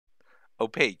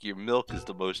Opaque, your milk is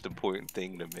the most important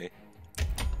thing to me.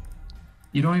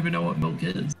 You don't even know what milk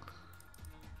is.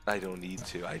 I don't need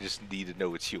to. I just need to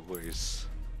know it's yours.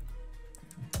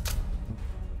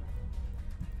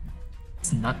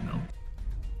 It's nut milk.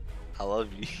 I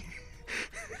love you.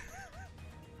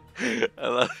 I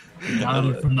love. You got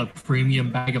it from the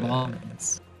premium bag of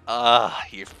almonds. Ah,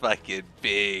 you're fucking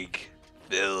big,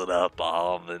 filled up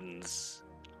almonds.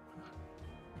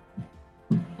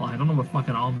 Well, I don't know what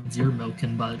fucking almonds you're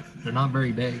milking, but they're not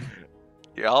very big.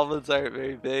 Your almonds aren't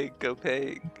very big,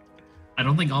 Opaque. I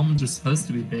don't think almonds are supposed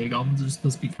to be big. Almonds are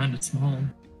supposed to be kind of small.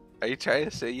 Are you trying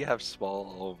to say you have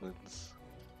small almonds?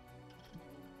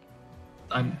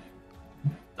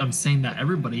 I'm saying that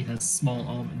everybody has small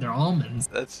almonds. They're almonds.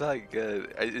 That's not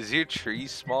good. Is your tree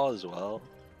small as well?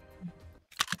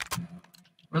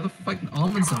 Where the fuck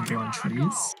almonds don't grow on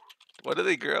trees? What do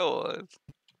they grow on?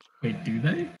 Wait, do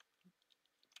they?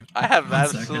 I have One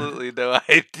absolutely no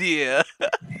idea.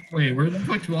 Wait, where the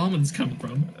fuck do almonds come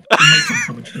from? They might come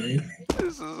from a tree.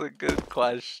 This is a good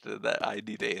question that I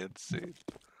need answered.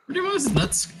 Pretty much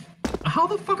nuts. How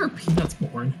the fuck are peanuts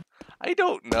born? I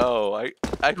don't know.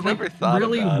 I've never thought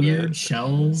really about weird it.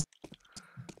 shells.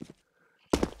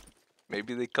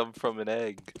 Maybe they come from an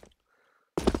egg.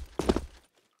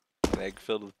 An egg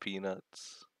filled with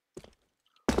peanuts.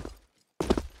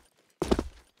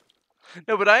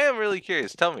 No, but I am really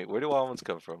curious. Tell me, where do almonds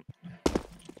come from?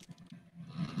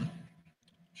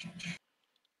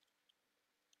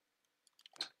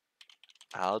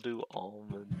 How do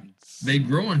almonds... They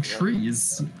grow on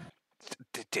trees.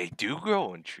 They do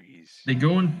grow on trees. They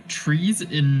grow on trees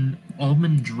in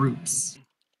almond drupes.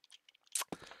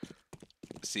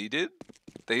 See, dude?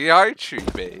 They are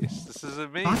tree-based. This is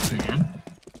amazing. Fuck, man.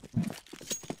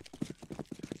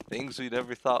 Things we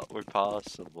never thought were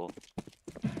possible.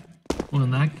 Well,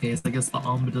 in that case, I guess the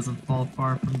almond doesn't fall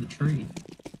far from the tree.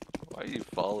 Why are you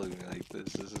following me like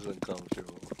this? This is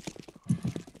uncomfortable.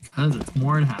 Because it's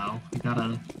Mordhau. You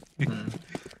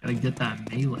gotta get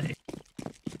that melee.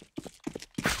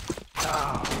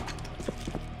 Oh.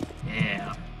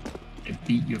 Yeah. I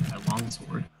beat you with my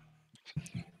longsword.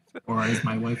 Or as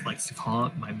my wife likes to call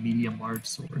it, my medium-large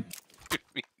sword.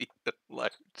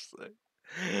 Medium-large sword.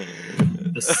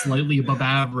 The slightly above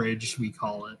average, we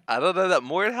call it. I don't know, that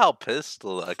Mordhau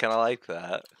pistol, I kind of like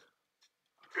that.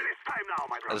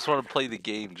 I just want to play the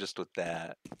game just with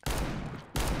that.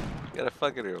 You got a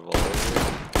fucking revolver.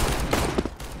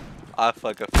 I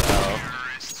fucking fell.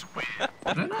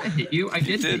 Did I not hit you? I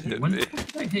did hit you. When did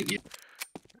I hit you?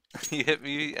 You hit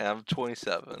me, and I'm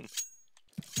 27.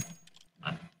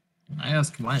 I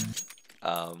asked when.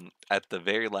 At the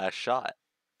very last shot.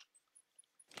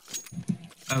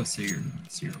 Oh, so you're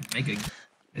mega.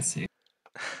 I see.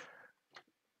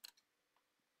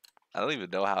 I don't even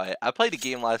know how I played a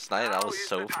game last night and I was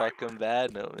so fucking bad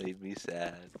and it made me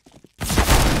sad.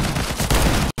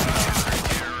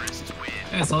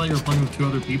 Yeah, I saw that you were playing with 2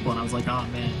 other people and I was like, oh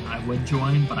man, I would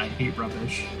join, but I hate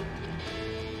rubbish.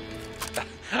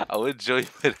 I would join,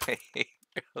 but I hate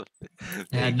rubbish.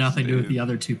 It had nothing to do with the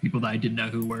other 2 people that I didn't know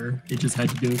who were. It just had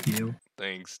to do with you.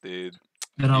 Thanks, dude.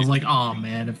 And I was like, oh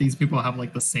man, if these people have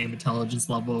like the same intelligence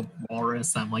level of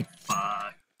Walrus, I'm like,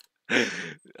 fuck.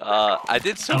 I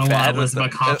did so I don't bad want to listen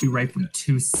with to copyright from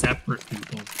 2 separate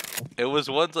people. It was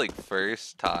one's like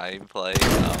first time playing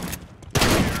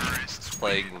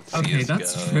with Okay, Csgo.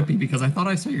 that's trippy because I thought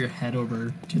I saw your head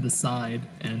over to the side,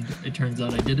 and it turns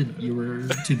out I didn't. You were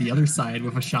to the other side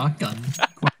with a shotgun,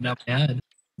 pointing at my head,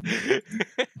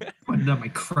 pointing at my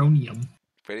cronium.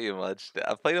 Pretty much.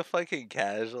 I played a fucking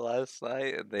casual last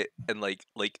night, and like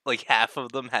half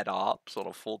of them had ops on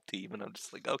a full team, and I'm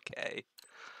just like, okay.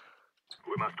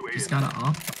 We must win. Just gotta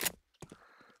op.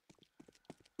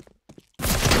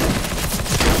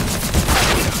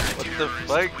 What the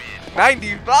fuck?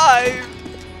 95!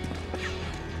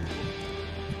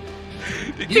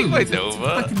 Did you kick my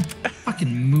Nova?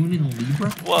 Fucking Moon and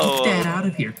Libra? Whoa. Get that out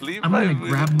of here. Leave I'm my gonna Moon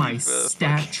grab and my Libra.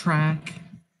 Stat Track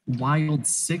Wild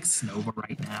 6 Nova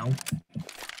right now.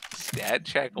 Stat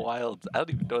Track Wild. I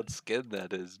don't even know what skin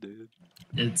that is, dude.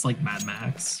 It's like Mad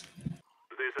Max.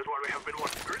 This is what we have been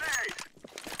wanting. Grenade!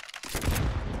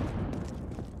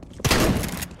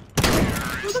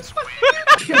 Where the fuck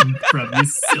did you come from, you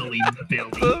silly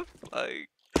Billy? I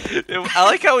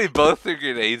like how we both threw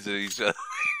grenades at each other.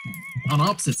 On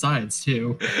opposite sides,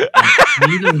 too. Like,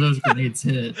 neither of those grenades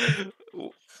hit.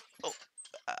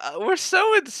 We're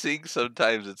so in sync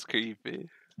sometimes, it's creepy.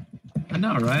 I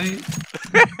know, right?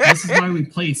 This is why we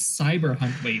play Cyber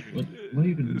Hunt. Wait, what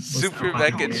even? Super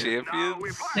Mecha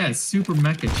Champions? Yeah, Super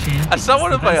Mecha Champions. I saw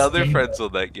one of my other game. friends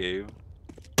on that game.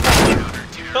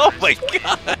 Oh my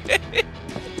god!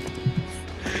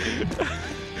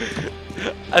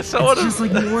 I saw one It's just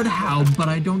of like Nordhaub, but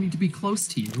I don't need to be close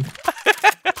to you.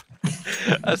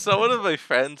 I saw one of my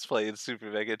friends playing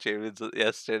Super Mega Champions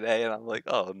yesterday, and I'm like,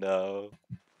 oh no.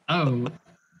 Oh.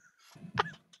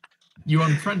 You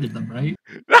unfriended them, right?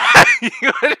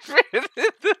 You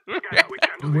unfriended them, Together we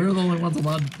can do We're the only ones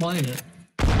allowed to play it.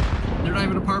 They're not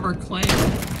even a part of our clan.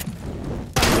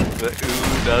 The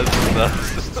ooh does.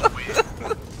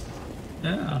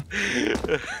 Yeah.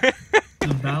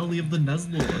 The Valley of the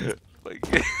Nezlords. Like,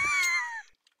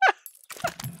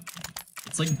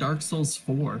 It's like Dark Souls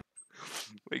 4.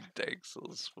 like Dark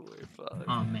Souls 4, fuck.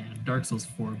 Oh man, Dark Souls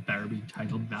 4 better be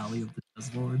titled Valley of the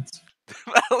Nezlords.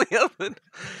 Valley of the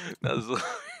Nuzzle.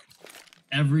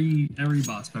 Every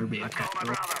boss better be a cat,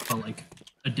 but like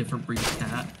a different breed of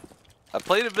cat. I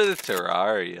played a bit of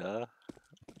Terraria.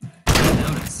 I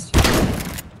noticed.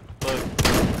 But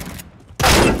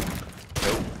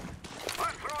nope.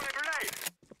 I'm throwing a grenade.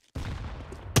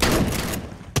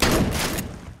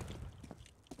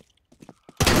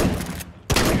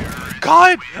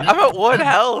 God, I'm at 1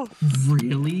 health.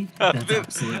 Really? That's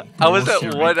absolute I was at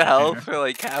bullshit 1 right health there. for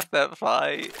like half that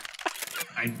fight.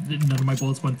 None of my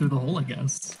bullets went through the hole, I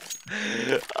guess.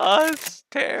 Oh, it's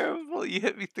terrible. You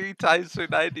hit me 3 times for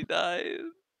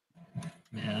 99.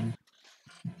 Man,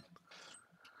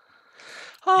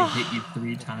 I hit you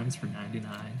 3 times for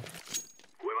 99.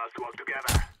 We must work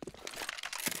together.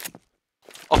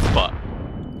 Oh fuck.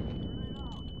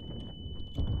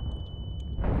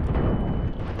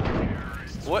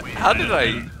 What? How did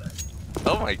I?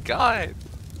 Oh my god.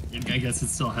 I guess it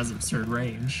still has absurd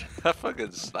range. I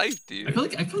fucking sniped you. I feel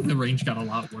like the range got a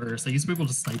lot worse. I used to be able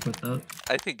to snipe with it.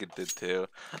 I think it did too.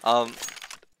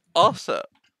 Also,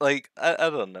 like, I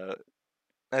don't know.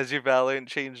 Has your Valorant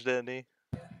changed any?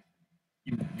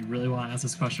 You really want to ask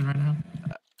this question right now?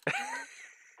 We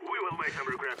will make them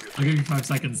regret this. I'll give you 5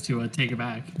 seconds to take it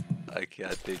back. I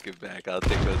can't take it back. I'll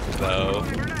take this no.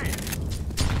 Throwing a grenade.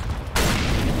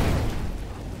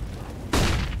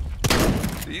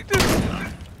 You just...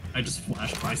 I just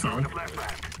flashed Throwing myself. a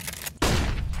flashbang.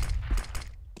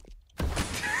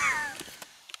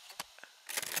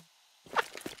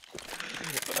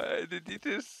 Did you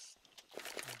just...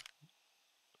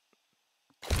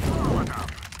 Forward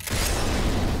up.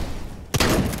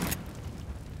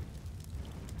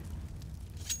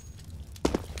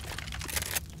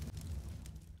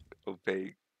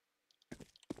 Opaque.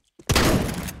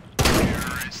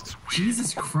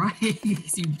 Jesus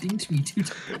Christ, you dinked me 2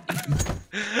 times.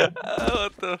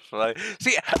 What the fuck?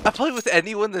 See, I play with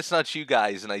anyone that's not you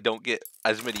guys, and I don't get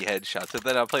as many headshots. And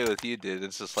then I play with you, dude.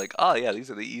 It's just like, oh yeah, these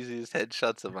are the easiest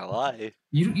headshots of my life.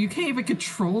 You can't even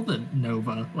control the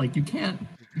Nova. Like you can't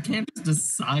just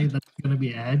decide that it's gonna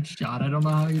be a headshot. I don't know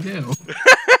how you do.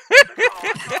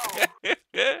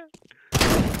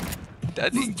 Did I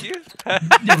dink you?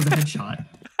 That was a headshot.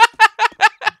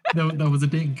 That was a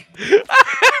dink.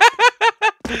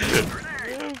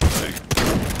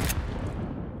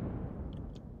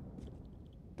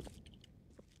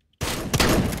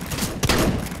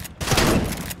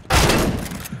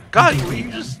 God, Dink will me you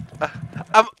again. just...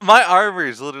 my armor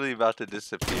is literally about to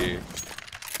disappear.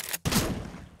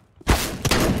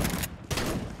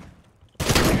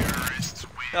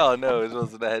 Oh no, it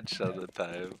wasn't a headshot at the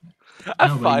time. I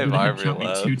No, have but you 5 did armor headshot me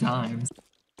left. 2 times.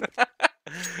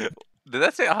 Did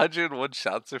that say 101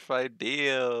 shots are fine?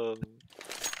 Deal.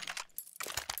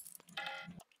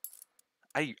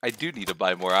 I do need to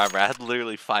buy more armor. I had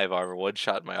literally 5 armor. 1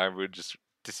 shot and my armor would just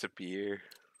disappear.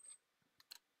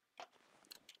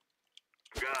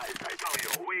 Guys, I tell you,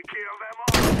 we kill them all.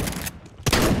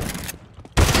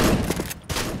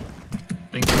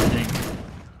 Thanks for the dink.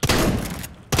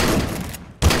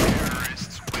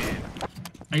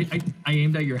 I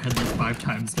aimed at your head like 5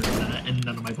 times during that, and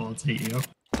none of my bullets hit you.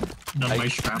 None of my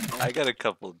shrapnel. I got a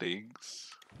couple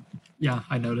dinks. Yeah,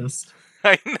 I noticed.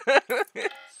 I know.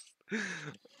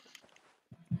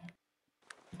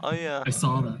 Oh yeah. I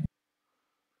saw that.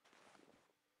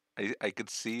 I could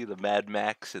see the Mad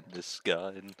Max in this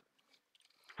gun.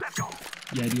 Let's go.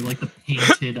 Yeah, do you like the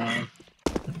painted, the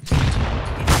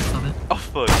paintings of it? Oh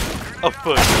fuck. Oh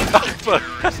fuck. Oh fuck.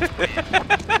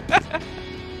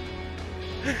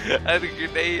 I had a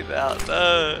grenade out.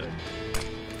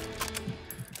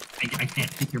 I can't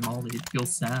take your molly. It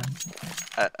feels sad.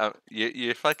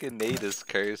 Your fucking nade is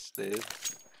cursed, dude.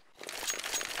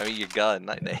 I mean, your gun,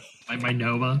 not nade. My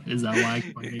Nova, is that why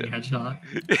I'm getting a headshot?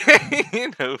 You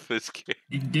know, Fisker.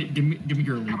 Give me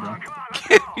your Libra.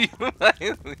 Give you my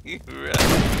Libra.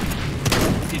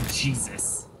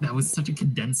 Jesus, that was such a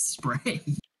condensed spray.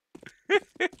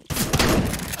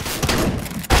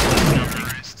 Nothing.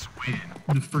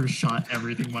 The first shot,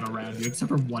 everything went around you except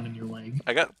for one in your leg.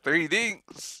 I got 3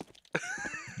 dinks.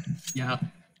 Yeah,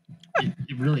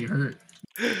 it really hurt.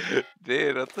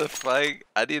 Dude, what the fuck?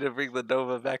 I need to bring the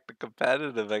Nova back to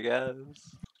competitive, I guess.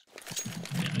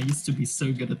 Man, I used to be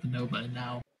so good at the Nova, and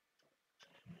now,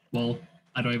 well,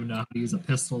 I don't even know how to use a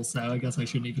pistol, so I guess I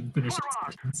shouldn't even finish the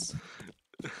sentence.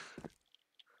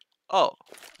 Oh,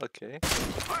 okay. I'm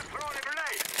throwing a grenade.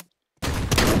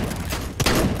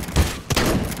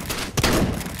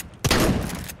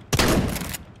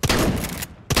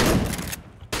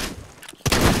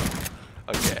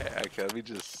 Okay, let me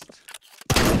just...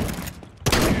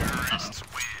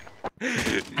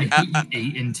 I hate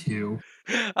you 8 and 2.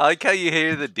 I like how you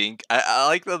hear the dink. I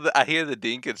like that I hear the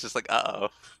dink, it's just like, uh-oh.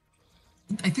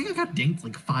 I think I got dinked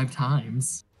like 5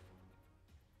 times.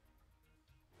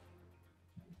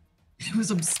 It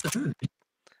was absurd.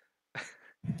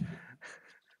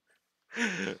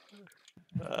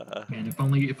 Man, if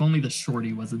only the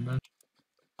shorty wasn't there.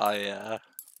 Oh yeah.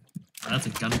 That's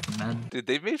a gun for men. Dude,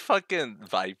 they made fucking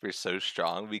Viper so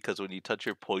strong because when you touch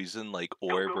your poison, like,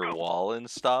 orb or wall and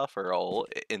stuff, or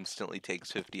ult, it instantly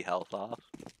takes 50 health off.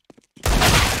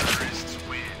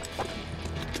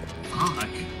 Fuck.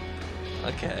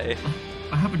 Okay.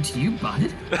 What happened to you,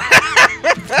 bud?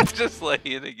 Just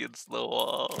laying against the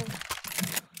wall.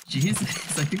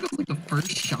 Jesus, I think it was like the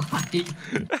first shot.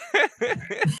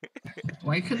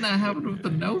 Why couldn't that happen with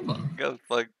the Nova? Got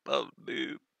fucked up,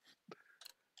 dude.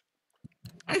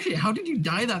 Actually, how did you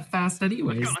die that fast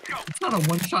anyways? Let's go. It's not a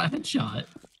one-shot headshot.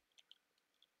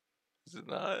 Is it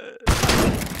not?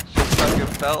 Just fucking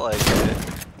felt like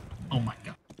it. Oh my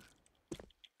god.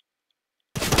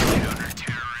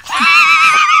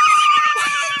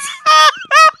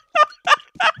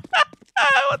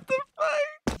 What the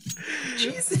fuck?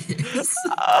 Jesus.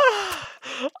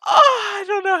 I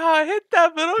don't know how I hit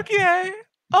that, but okay.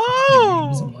 The game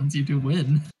Oh! wants you to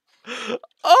win.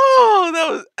 Oh, that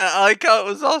was... I like how it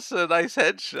was also a nice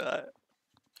headshot.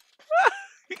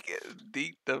 Getting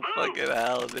deep the fucking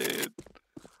hell, dude.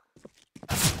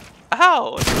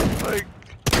 Ow! What the fuck?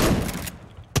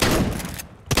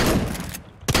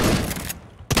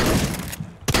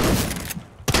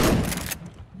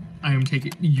 I am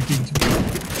taking you dinked me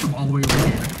from all the way over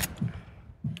here.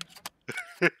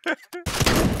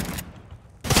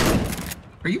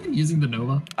 Are you even using the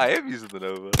Nova? I am using the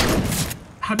Nova.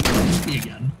 How did you beat me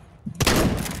again?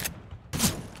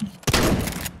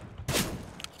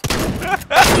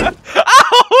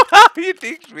 Ow! You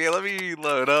dinked me. Let me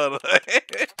reload. Hold on.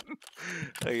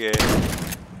 Okay.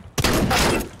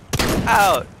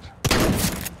 Ouch.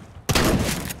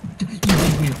 You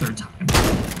dinked me a 3rd time.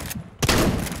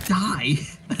 Die.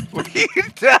 We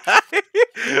die.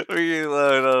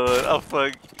 Reload. Hold on. Oh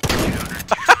fuck.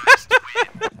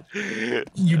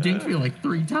 You dinked me like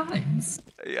 3 times.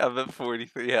 Yeah, I'm at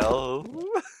 43 health.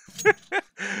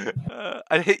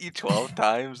 I hit you 12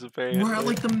 times apparently. We're at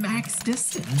like the max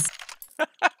distance.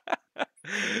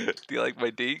 Do you like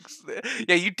my dinks?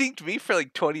 Yeah, you dinked me for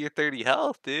like 20 or 30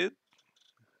 health, dude.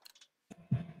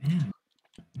 Man,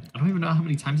 I don't even know how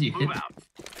many times you hit Move me. out.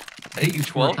 I hit you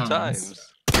 12 4 times.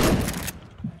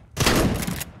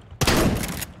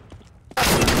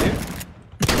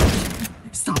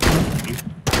 Stop dinking me.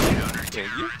 Can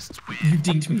you? You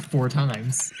dinked me 4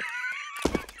 times.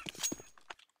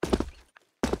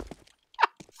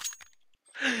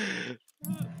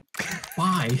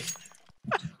 Why?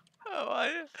 Oh,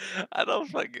 I don't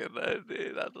fucking know,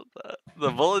 dude. I don't know. The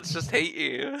bullets just hate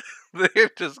you. They're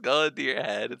just going to your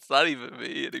head. It's not even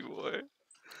me anymore.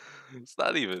 It's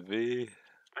not even me.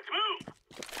 Let's move.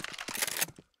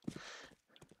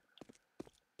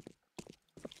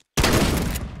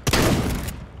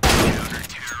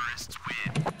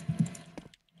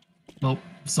 Well,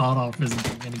 sawed off isn't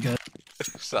doing any good.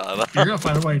 Son You're gonna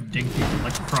find a way to dink you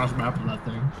like across map of that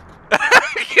thing.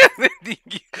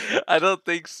 I don't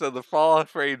think so. The fall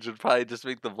off range would probably just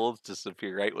make the bullets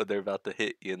disappear right when they're about to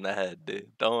hit you in the head,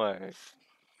 dude. Don't worry.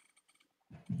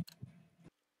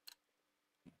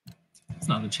 It's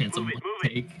not a chance I'm Move gonna it,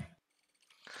 take.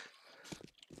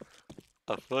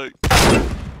 Oh fuck.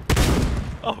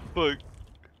 Oh fuck.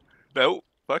 Nope.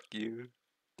 Fuck you.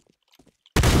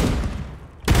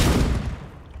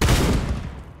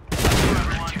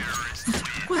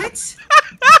 What?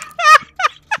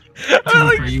 I'm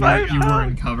like you five were health.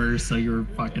 in cover, so you were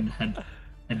fucking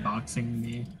headboxing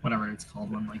me. Whatever it's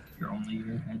called when like you're only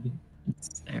your head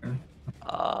is there.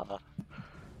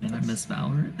 And I miss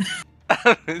Valorant.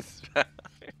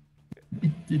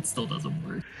 It still doesn't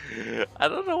work. I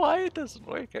don't know why it doesn't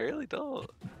work. I really don't.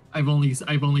 I've only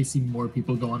seen more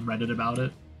people go on Reddit about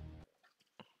it.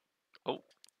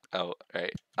 Oh,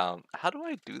 right. How do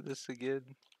I do this again?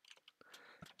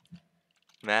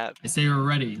 Map. I say we're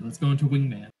ready. Let's go into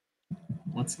Wingman.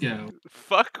 Let's go.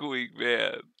 Fuck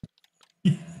Wingman.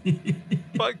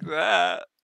 Fuck that.